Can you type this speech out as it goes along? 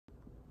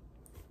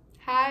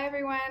Hi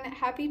everyone,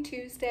 happy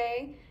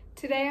Tuesday.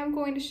 Today I'm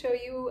going to show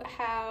you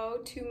how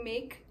to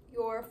make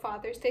your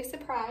Father's Day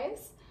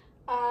surprise.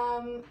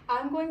 I'm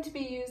going to be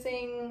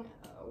using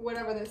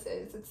whatever this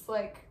is. It's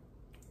like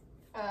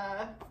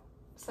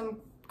some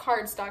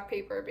cardstock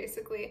paper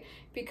basically,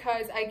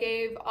 because I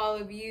gave all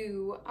of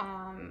you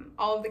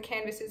all of the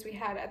canvases we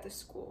had at the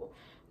school.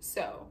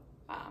 So,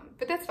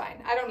 but that's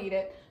fine, I don't need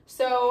it.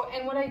 So,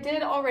 and what I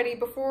did already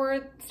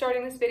before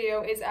starting this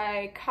video is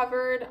I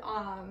covered,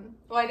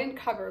 well I didn't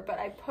cover, but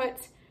I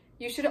put,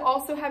 you should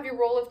also have your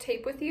roll of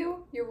tape with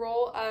you, your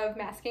roll of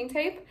masking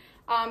tape.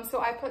 So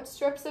I put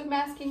strips of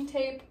masking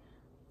tape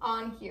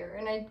on here,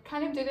 and I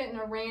kind of did it in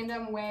a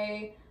random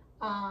way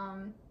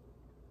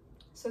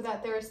so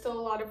that there is still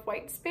a lot of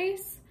white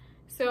space.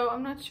 So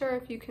I'm not sure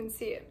if you can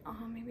see it.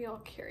 Maybe I'll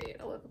carry it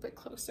a little bit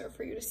closer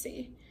for you to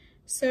see.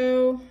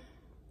 So,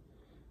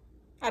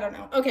 I don't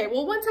know. Okay,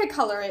 well once I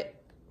color it,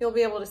 you'll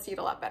be able to see it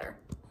a lot better.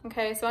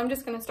 Okay, so I'm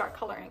just gonna start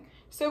coloring.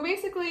 So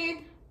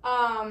basically,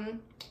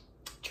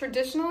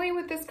 traditionally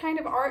with this kind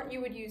of art, you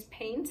would use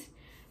paint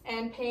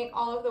and paint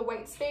all of the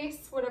white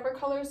space, whatever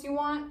colors you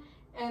want,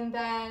 and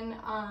then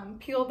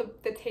peel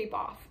the tape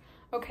off.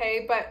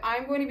 Okay, but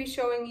I'm going to be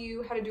showing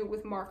you how to do it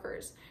with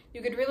markers.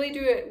 You could really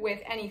do it with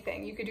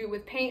anything. You could do it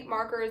with paint,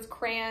 markers,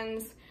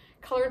 crayons,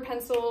 colored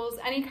pencils,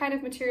 any kind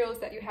of materials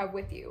that you have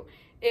with you.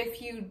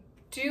 If you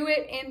do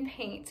it in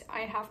paint,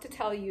 I have to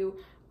tell you,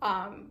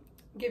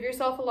 give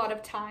yourself a lot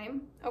of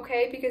time,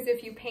 okay? Because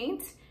if you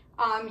paint,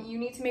 you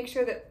need to make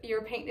sure that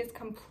your paint is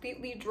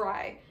completely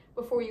dry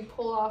before you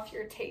pull off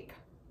your tape,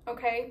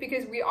 okay?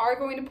 Because we are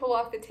going to pull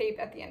off the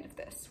tape at the end of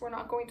this. We're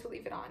not going to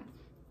leave it on.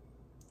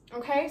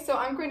 Okay, so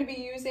I'm going to be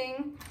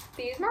using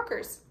these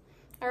markers,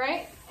 all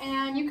right?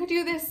 And you could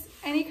do this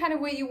any kind of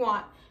way you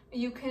want.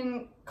 You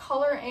can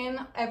color in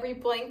every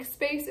blank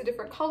space a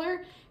different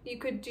color. You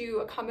could do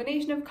a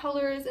combination of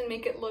colors and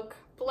make it look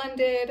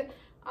blended.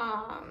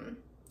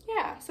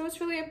 Yeah, so it's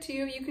really up to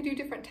you. You could do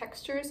different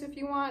textures if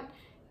you want,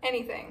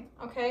 anything,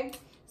 okay?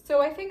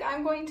 So I think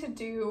I'm going to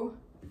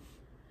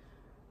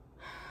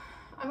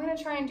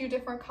try and do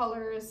different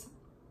colors.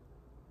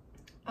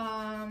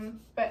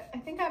 But I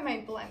think I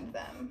might blend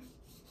them.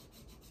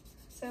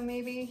 So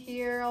maybe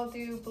here I'll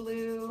do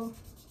blue.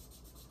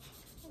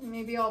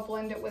 Maybe I'll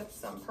blend it with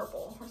some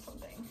purple or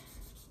something.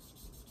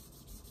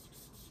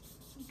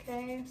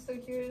 Okay, so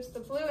here's the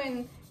blue,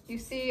 and you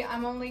see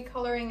I'm only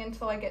coloring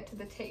until I get to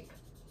the tape.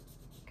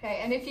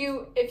 Okay, and if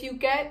you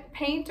get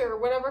paint or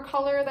whatever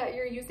color that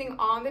you're using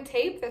on the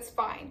tape, that's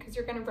fine, because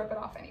you're gonna rip it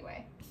off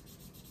anyway.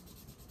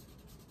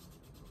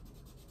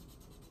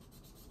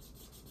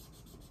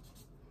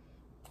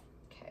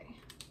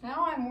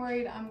 Now I'm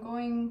worried I'm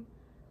going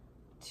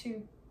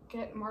to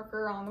get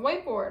marker on the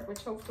whiteboard, which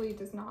hopefully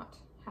does not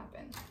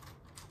happen.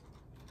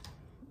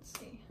 Let's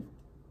see.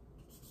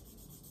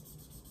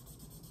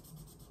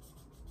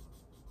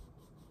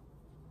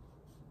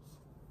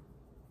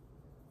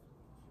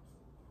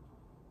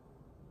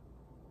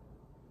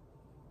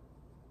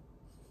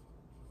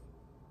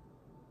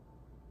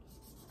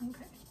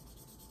 Okay.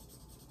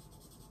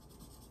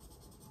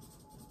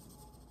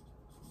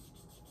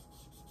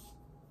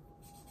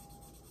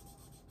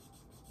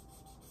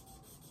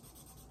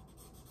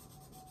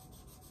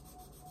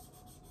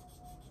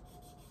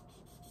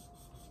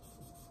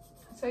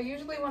 So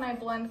usually when I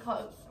blend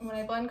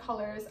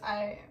colors,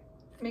 I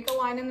make a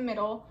line in the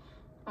middle.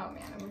 Oh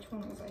man, and which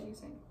one was I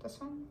using? This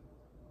one?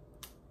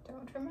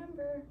 Don't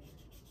remember.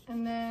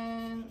 And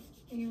then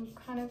you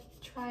kind of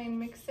try and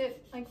mix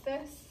it like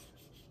this.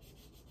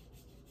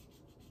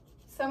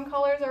 Some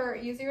colors are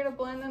easier to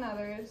blend than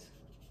others.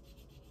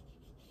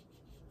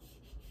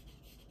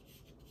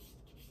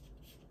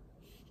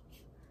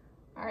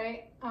 All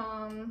right,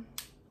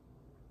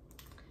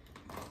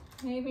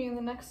 maybe in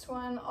the next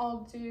one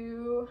I'll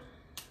do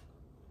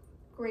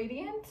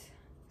gradient.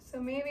 So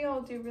maybe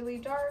I'll do really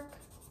dark,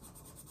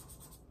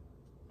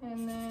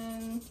 and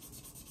then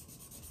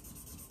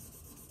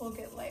we'll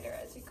get lighter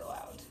as you go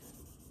out.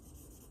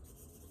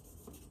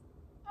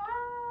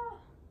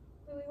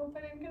 Really hope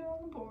I didn't get it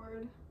on the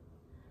board.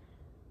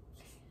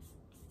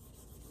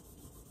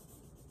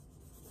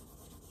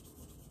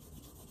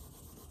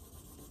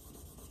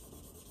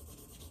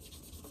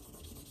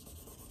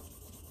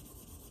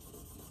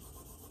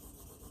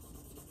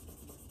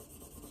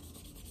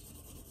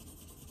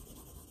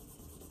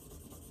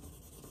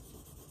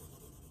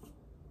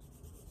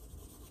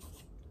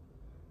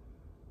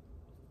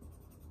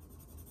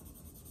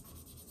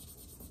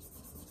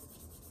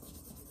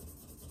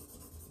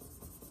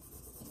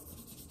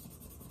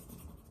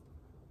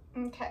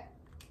 Okay,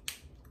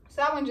 so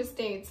that one just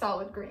stayed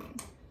solid green.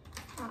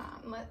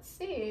 Let's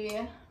see,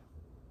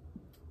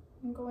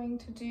 I'm going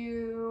to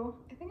do,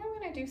 I think I'm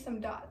going to do some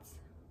dots.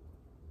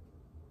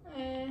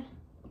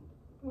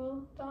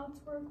 Will dots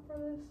work for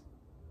this?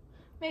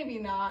 Maybe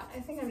not. I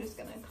think I'm just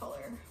going to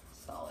color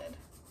solid.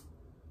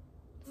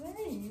 Did I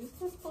already use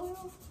this blue?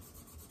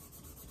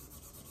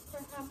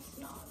 Perhaps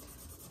not.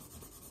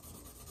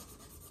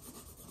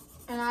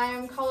 And I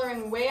am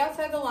coloring way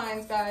outside the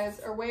lines,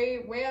 guys, or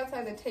way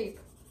outside the tape.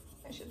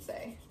 I should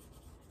say.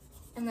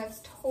 And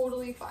that's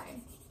totally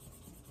fine.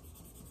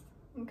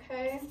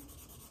 Okay.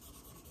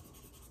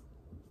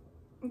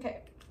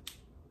 Okay.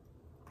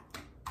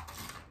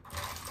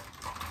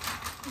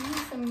 I need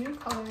some new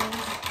colors.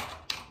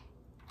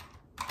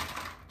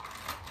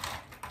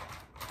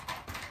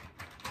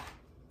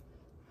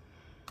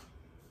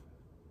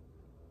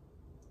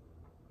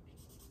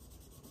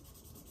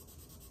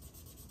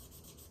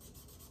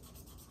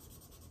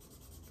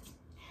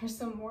 Here's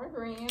some more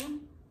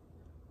green.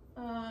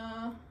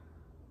 I'll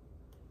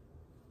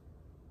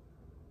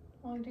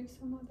do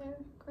some other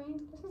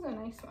green. This is a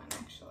nice one,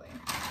 actually.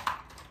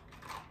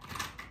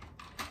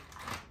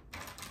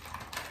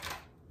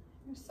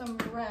 Here's some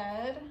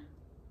red.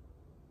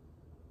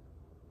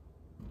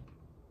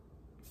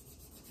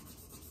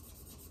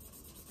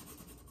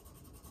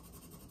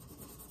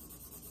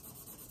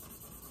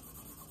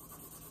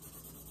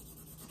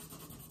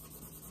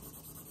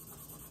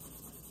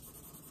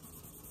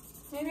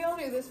 Maybe I'll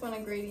do this one a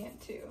gradient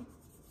too.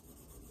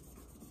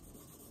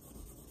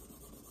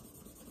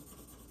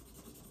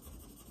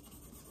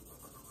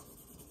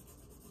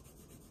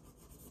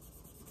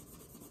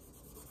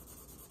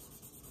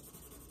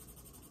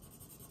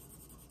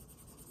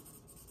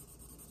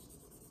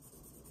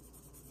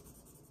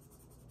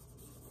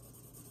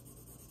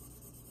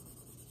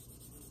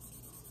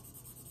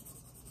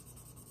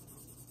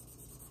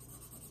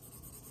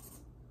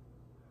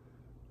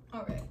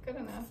 Okay, good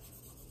enough.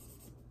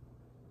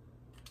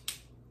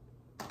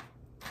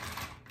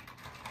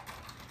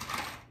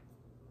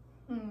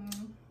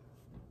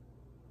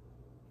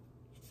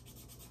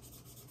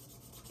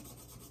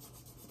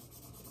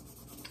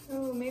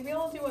 Oh, maybe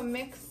I'll do a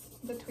mix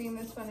between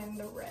this one and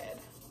the red.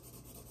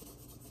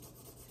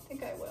 I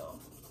think I will.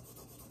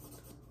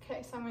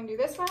 Okay, so I'm gonna do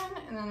this one,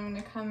 and then I'm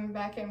gonna come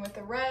back in with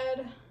the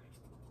red.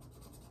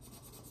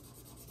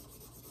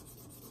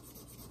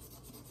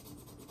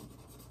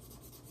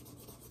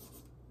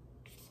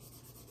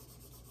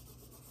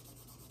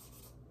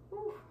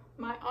 Whew,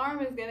 my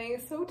arm is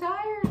getting so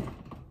tired.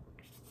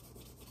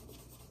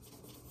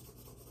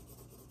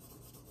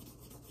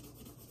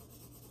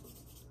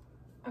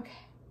 Okay.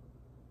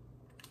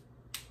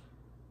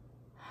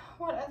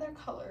 What other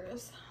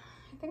colors?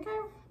 I think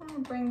I want to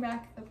bring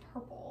back the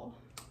purple.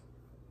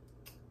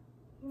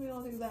 Maybe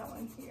I'll do that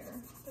one here.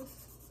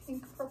 This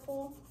pink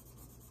purple.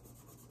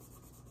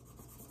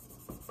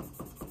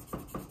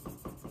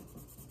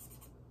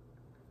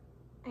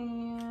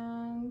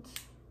 And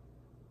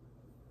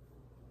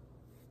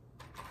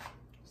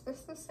is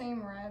this the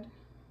same red?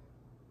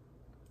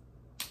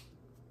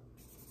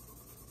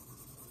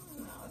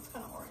 No, it's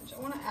kind of orange. I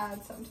want to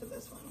add some to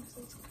this one because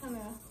it's kind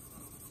of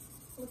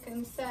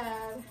looking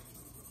sad.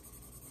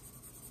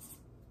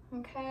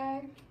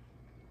 Okay.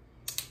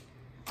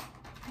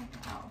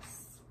 What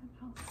else?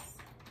 What else?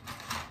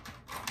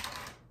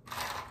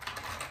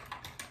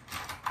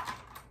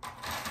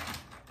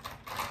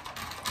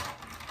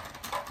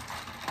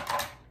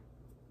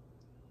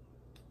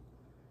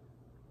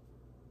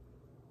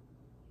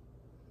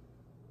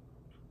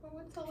 Oh,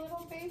 it's a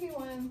little baby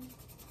one.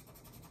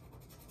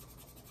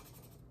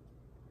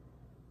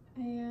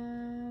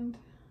 And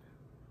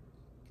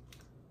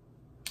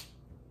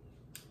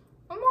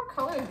what more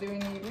colors do we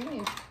need? We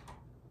need,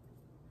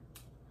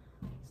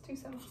 let's do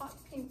some hot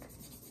pink.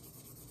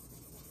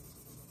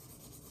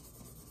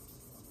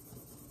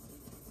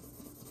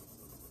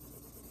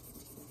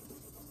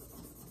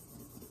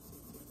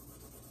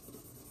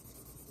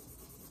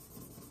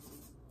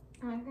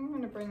 I think I'm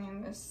gonna bring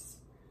in this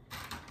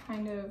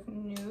kind of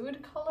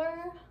nude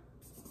color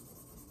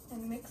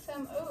and mix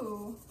them.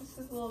 Oh, this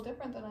is a little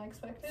different than I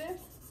expected.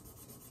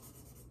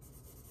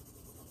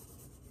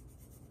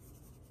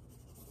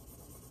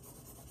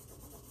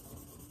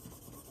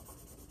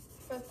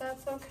 But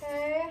that's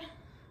okay.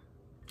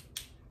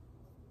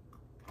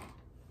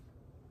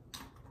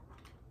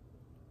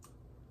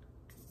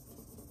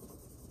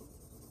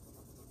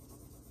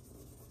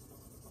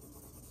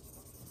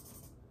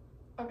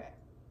 Okay.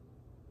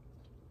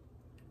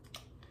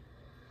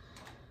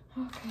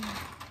 Okay.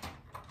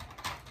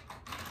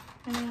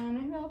 And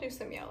maybe I'll do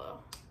some yellow.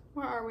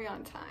 Where are we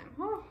on time?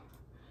 Oh,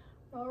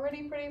 we're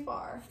already pretty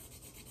far.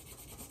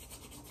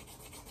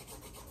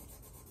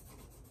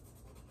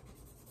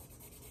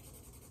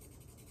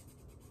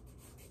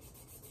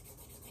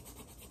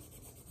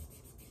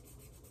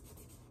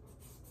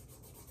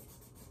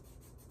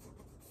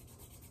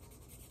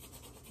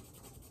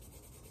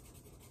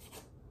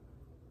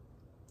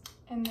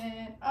 And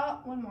then, oh,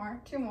 one more,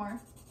 two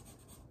more.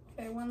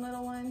 Okay, one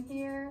little one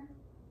here.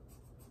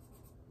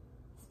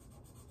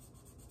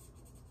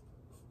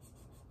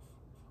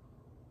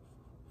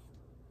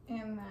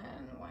 And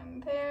then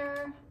one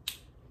there.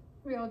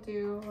 We'll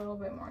do a little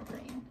bit more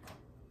green.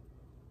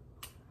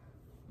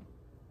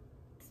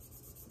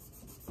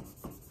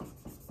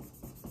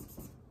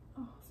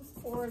 Oh, this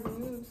board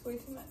moves way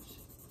too much.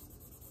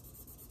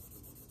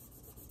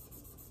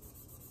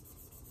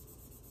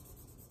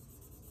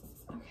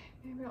 Okay,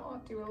 maybe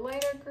I'll do a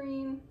lighter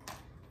green.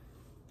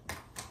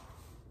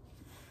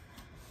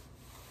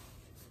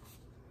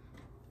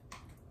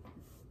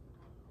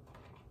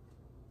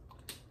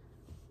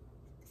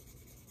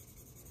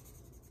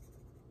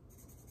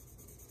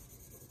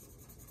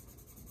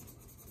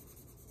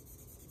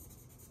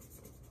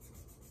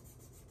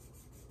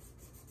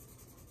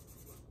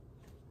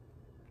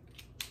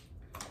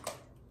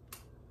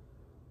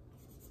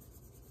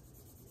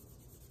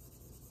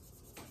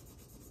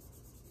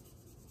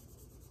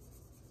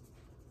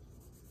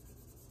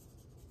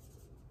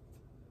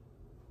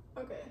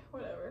 Okay,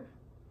 whatever.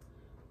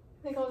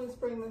 I think I'll just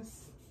bring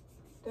this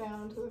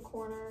down to the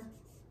corner.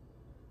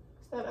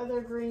 That other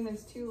green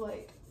is too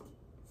light.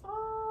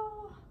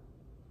 Oh.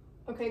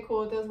 Okay,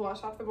 cool, it does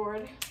wash off the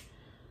board.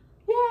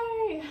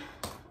 Yay!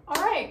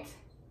 All right.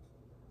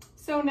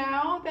 So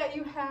now that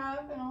you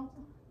have, and I'll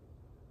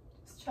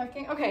just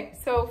checking. Okay,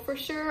 so for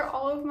sure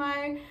all of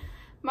my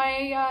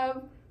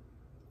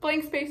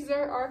blank spaces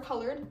are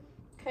colored.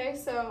 Okay,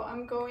 so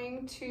I'm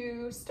going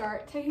to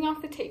start taking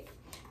off the tape.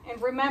 And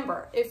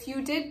remember, if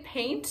you did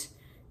paint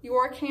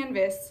your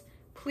canvas,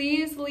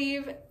 please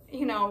leave,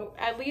 you know,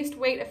 at least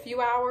wait a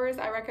few hours.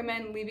 I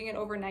recommend leaving it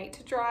overnight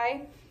to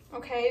dry,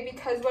 okay?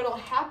 Because what'll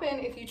happen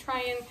if you try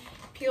and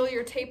peel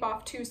your tape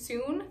off too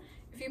soon,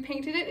 if you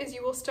painted it, is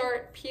you will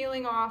start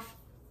peeling off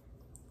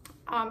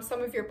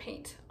some of your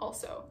paint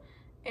also.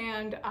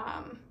 And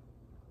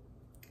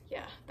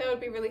yeah, that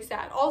would be really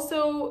sad.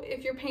 Also,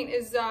 if your paint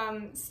is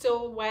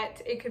still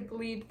wet, it could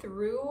bleed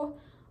through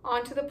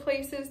onto the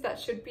places that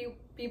should be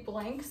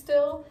blank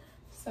still.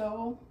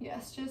 So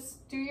yes,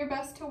 just do your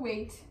best to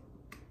wait.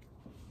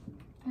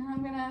 And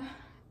I'm gonna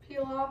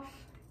peel off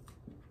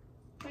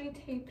my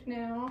tape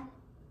now.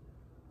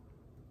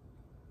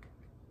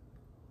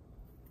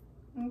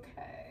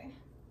 Okay.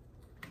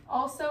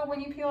 Also,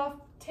 when you peel off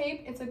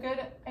tape, it's a good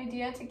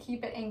idea to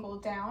keep it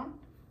angled down.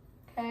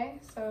 Okay,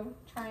 so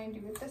try and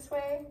do it this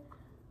way.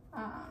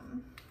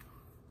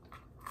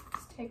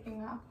 Just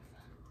taking off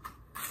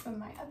some of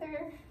my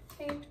other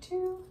tape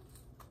too.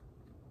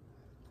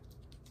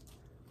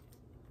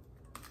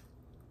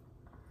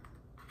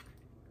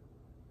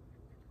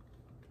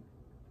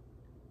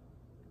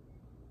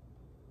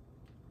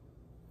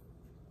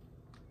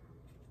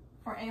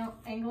 Or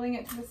angling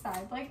it to the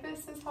side like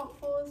this is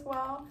helpful as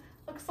well.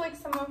 Looks like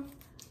some of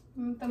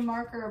the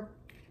marker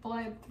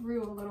bled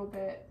through a little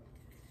bit,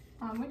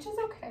 which is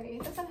okay.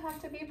 It doesn't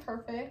have to be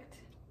perfect.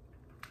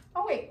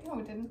 Oh wait, no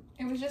it didn't.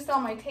 It was just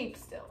on my tape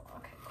still.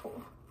 Okay,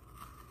 cool.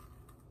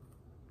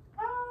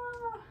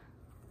 Ah,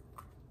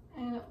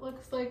 and it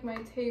looks like my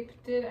tape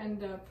did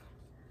end up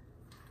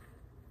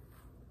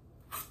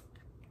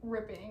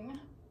ripping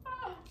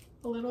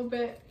a little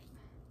bit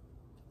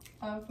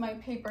of my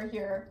paper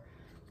here.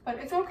 But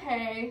it's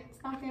okay,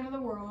 it's not the end of the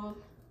world.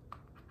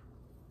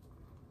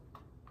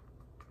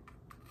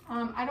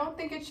 I don't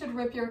think it should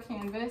rip your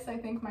canvas. I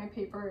think my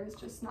paper is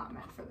just not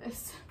meant for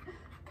this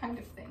kind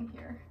of thing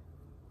here.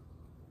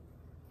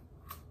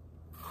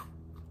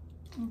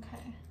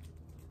 Okay.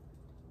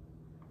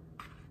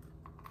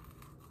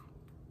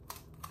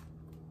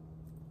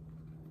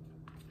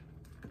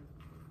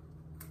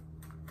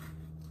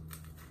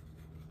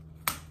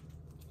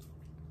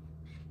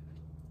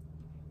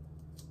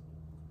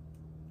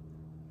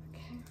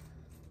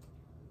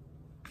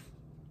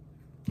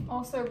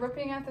 Also,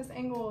 ripping at this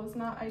angle is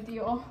not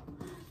ideal.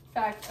 In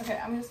fact,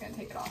 okay, I'm just gonna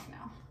take it off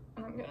now.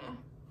 And I'm gonna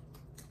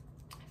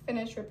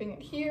finish ripping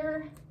it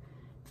here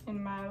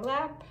in my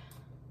lap.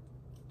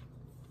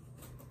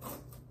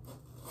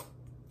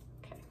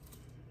 Okay.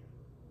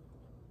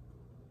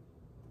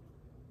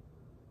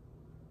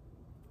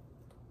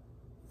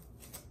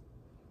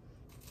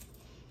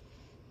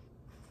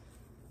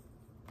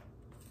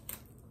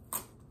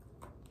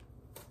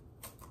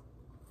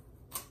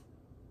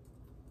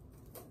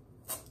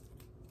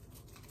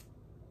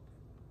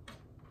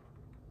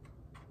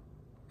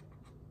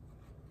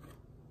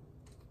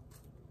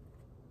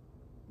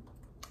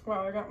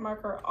 Wow, I got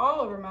marker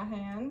all over my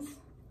hands.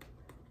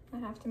 I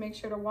have to make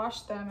sure to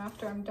wash them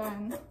after I'm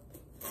done.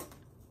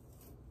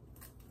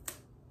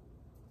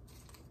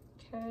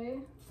 Okay,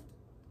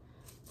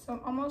 so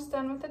I'm almost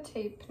done with the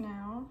tape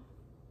now.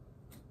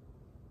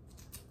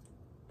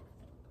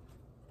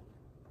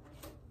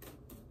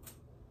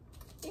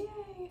 Yay!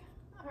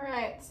 All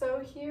right, so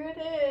here it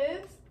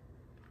is,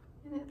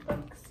 and it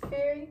looks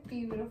very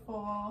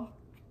beautiful.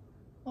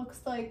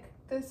 Looks like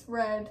this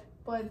red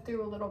bled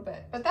through a little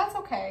bit, but that's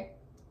okay.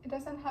 It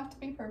doesn't have to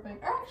be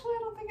perfect. Or actually, I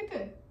don't think it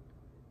did.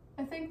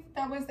 I think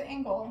that was the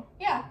angle.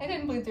 Yeah, it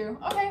didn't bleed through.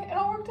 Okay, it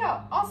all worked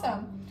out.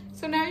 Awesome.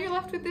 So now you're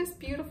left with this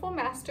beautiful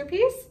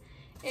masterpiece,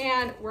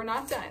 and we're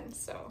not done.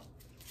 So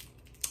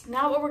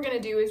now what we're gonna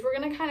do is we're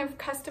gonna kind of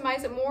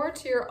customize it more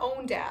to your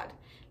own dad.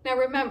 Now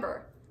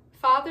remember,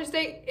 Father's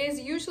Day is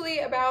usually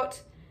about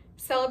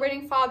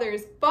celebrating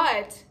fathers,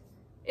 but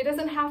it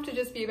doesn't have to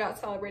just be about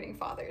celebrating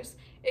fathers.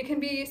 It can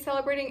be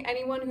celebrating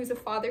anyone who's a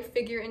father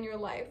figure in your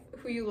life,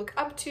 who you look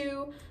up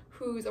to,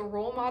 who's a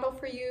role model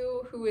for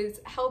you, who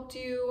has helped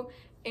you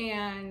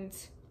and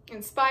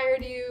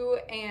inspired you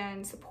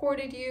and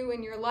supported you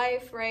in your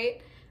life,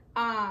 right?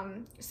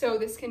 So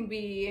this can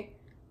be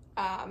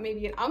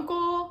maybe an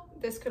uncle.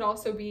 This could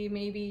also be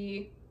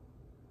maybe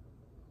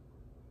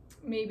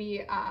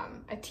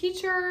a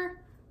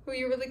teacher who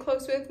you're really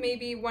close with,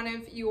 maybe one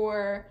of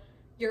your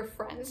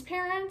friend's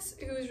parents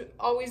who's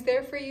always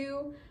there for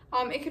you.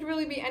 It could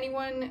really be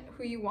anyone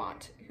who you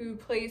want, who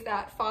plays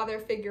that father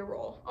figure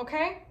role,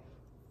 okay?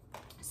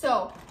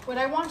 So what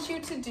I want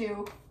you to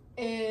do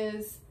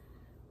is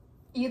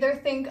either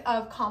think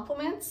of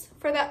compliments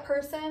for that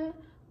person,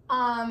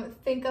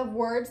 think of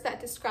words that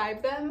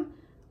describe them,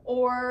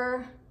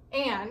 or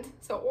and,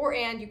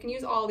 you can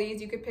use all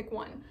these, you could pick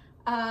one.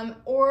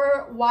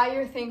 Or why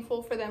you're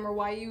thankful for them or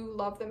why you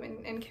love them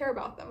and care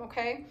about them,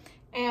 okay?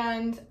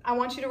 And I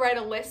want you to write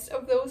a list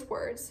of those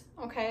words,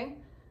 okay?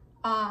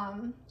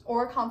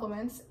 Or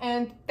compliments,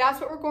 and that's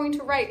what we're going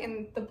to write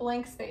in the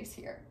blank space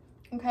here,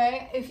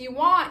 okay? If you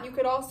want, you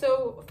could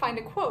also find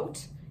a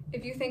quote.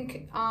 If you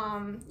think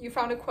you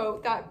found a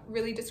quote that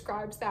really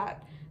describes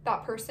that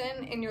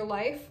person in your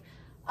life.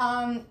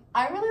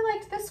 I really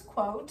liked this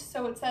quote.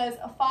 So it says,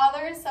 "A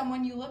father is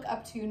someone you look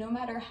up to no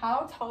matter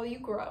how tall you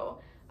grow."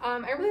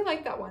 I really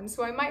like that one,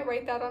 so I might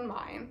write that on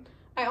mine.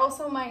 I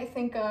also might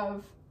think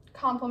of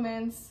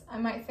compliments. I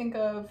might think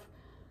of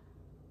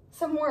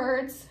some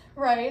words,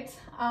 right,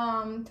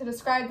 to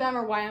describe them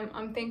or why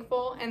I'm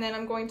thankful, and then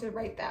I'm going to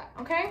write that,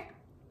 okay?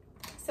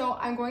 So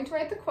I'm going to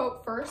write the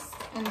quote first,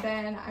 and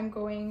then I'm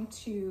going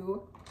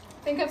to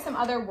think of some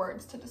other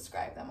words to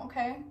describe them,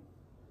 okay?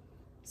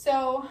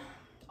 So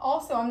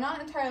also, I'm not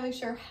entirely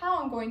sure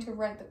how I'm going to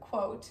write the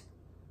quote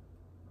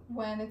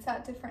when it's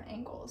at different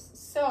angles.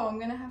 So I'm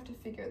gonna have to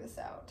figure this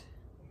out.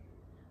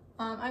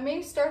 I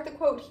may start the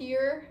quote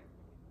here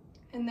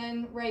and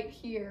then right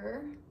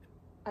here.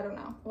 I don't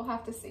know, we'll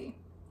have to see.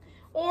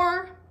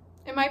 Or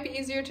it might be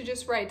easier to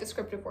just write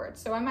descriptive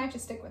words, so I might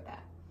just stick with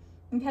that.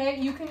 Okay,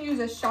 you can use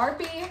a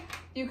Sharpie,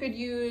 you could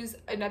use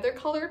another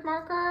colored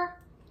marker,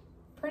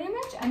 pretty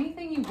much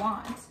anything you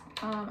want.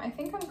 I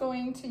think I'm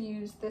going to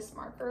use this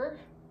marker.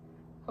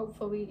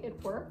 Hopefully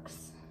it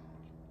works.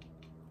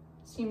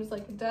 Seems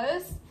like it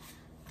does.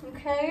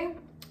 Okay,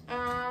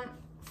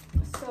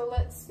 so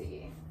let's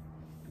see.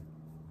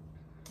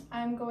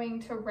 I'm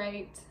going to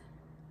write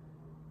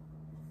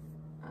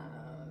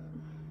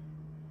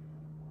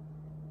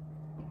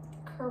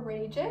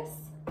courageous.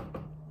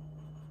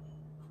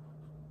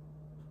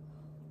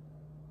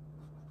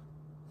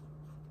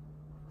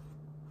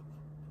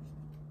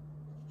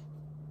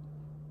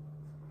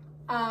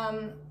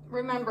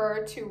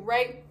 Remember to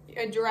write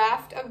a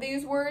draft of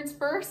these words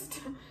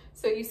first,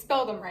 so you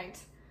spell them right,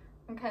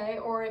 okay?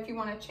 Or if you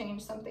want to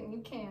change something, you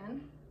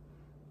can.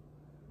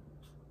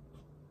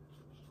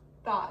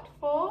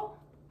 Thoughtful.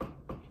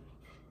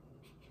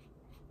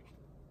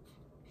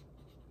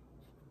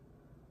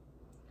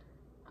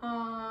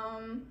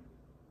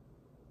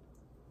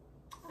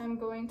 I'm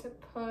going to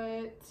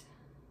put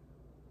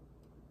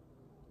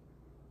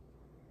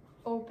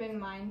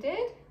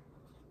open-minded.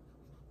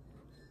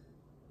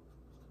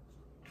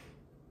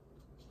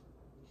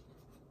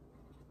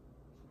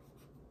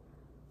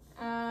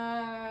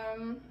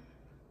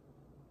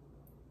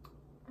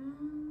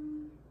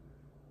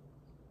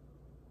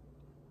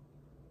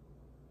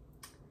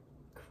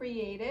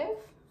 Creative.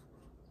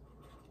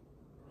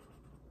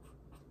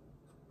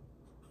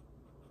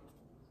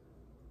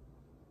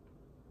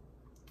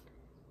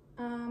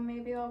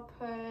 Maybe I'll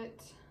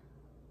put,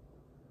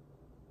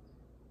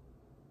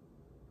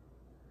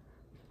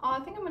 I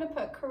think I'm gonna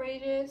put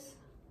courageous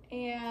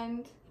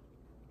and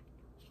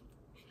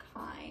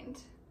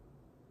kind.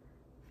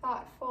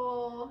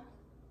 Thoughtful.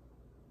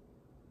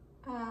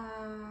 I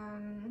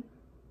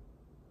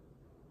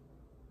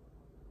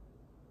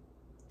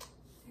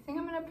think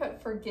I'm gonna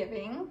put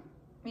forgiving,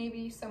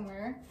 maybe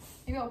somewhere.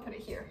 Maybe I'll put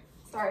it here.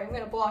 Sorry, I'm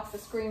gonna block the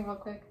screen real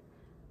quick.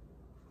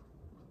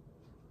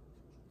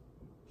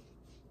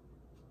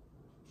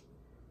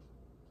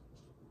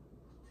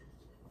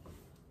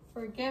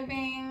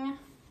 Forgiving,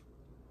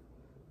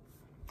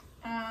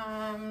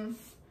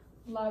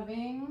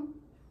 loving,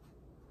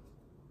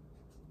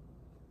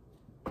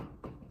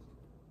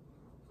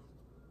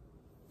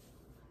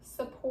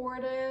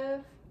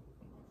 supportive,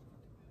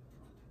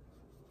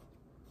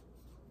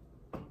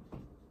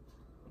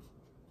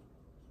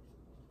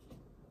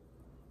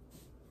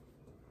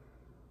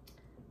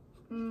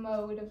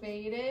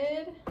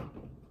 motivated,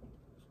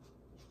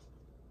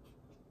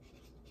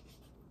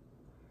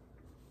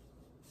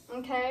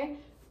 okay?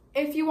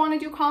 If you want to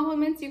do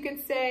compliments, you could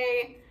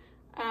say,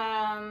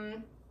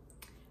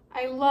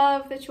 I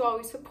love that you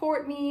always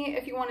support me.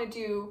 If you want to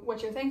do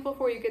what you're thankful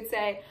for, you could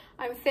say,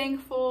 I'm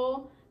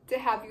thankful to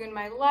have you in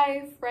my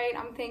life, right?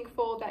 I'm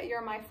thankful that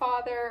you're my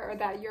father, or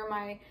that you're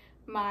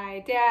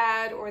my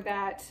dad, or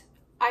that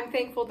I'm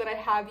thankful that I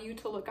have you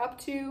to look up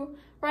to,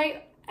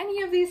 right?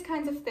 Any of these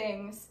kinds of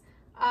things.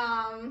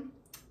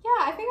 Yeah,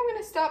 I think I'm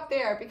going to stop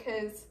there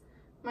because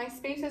my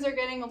spaces are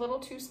getting a little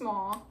too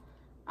small.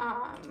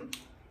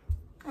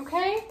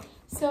 Okay,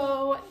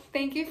 so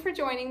thank you for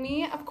joining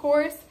me. Of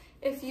course,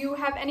 if you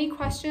have any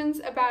questions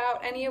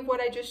about any of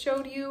what I just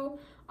showed you,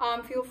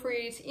 feel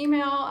free to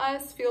email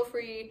us, feel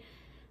free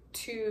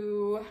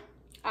to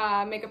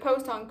make a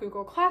post on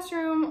Google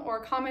Classroom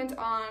or comment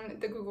on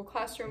the Google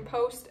Classroom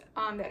post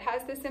that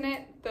has this in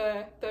it,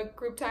 the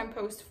group time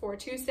post for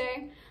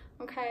Tuesday.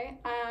 Okay,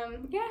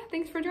 yeah,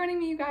 thanks for joining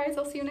me, you guys.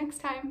 I'll see you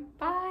next time.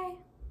 Bye.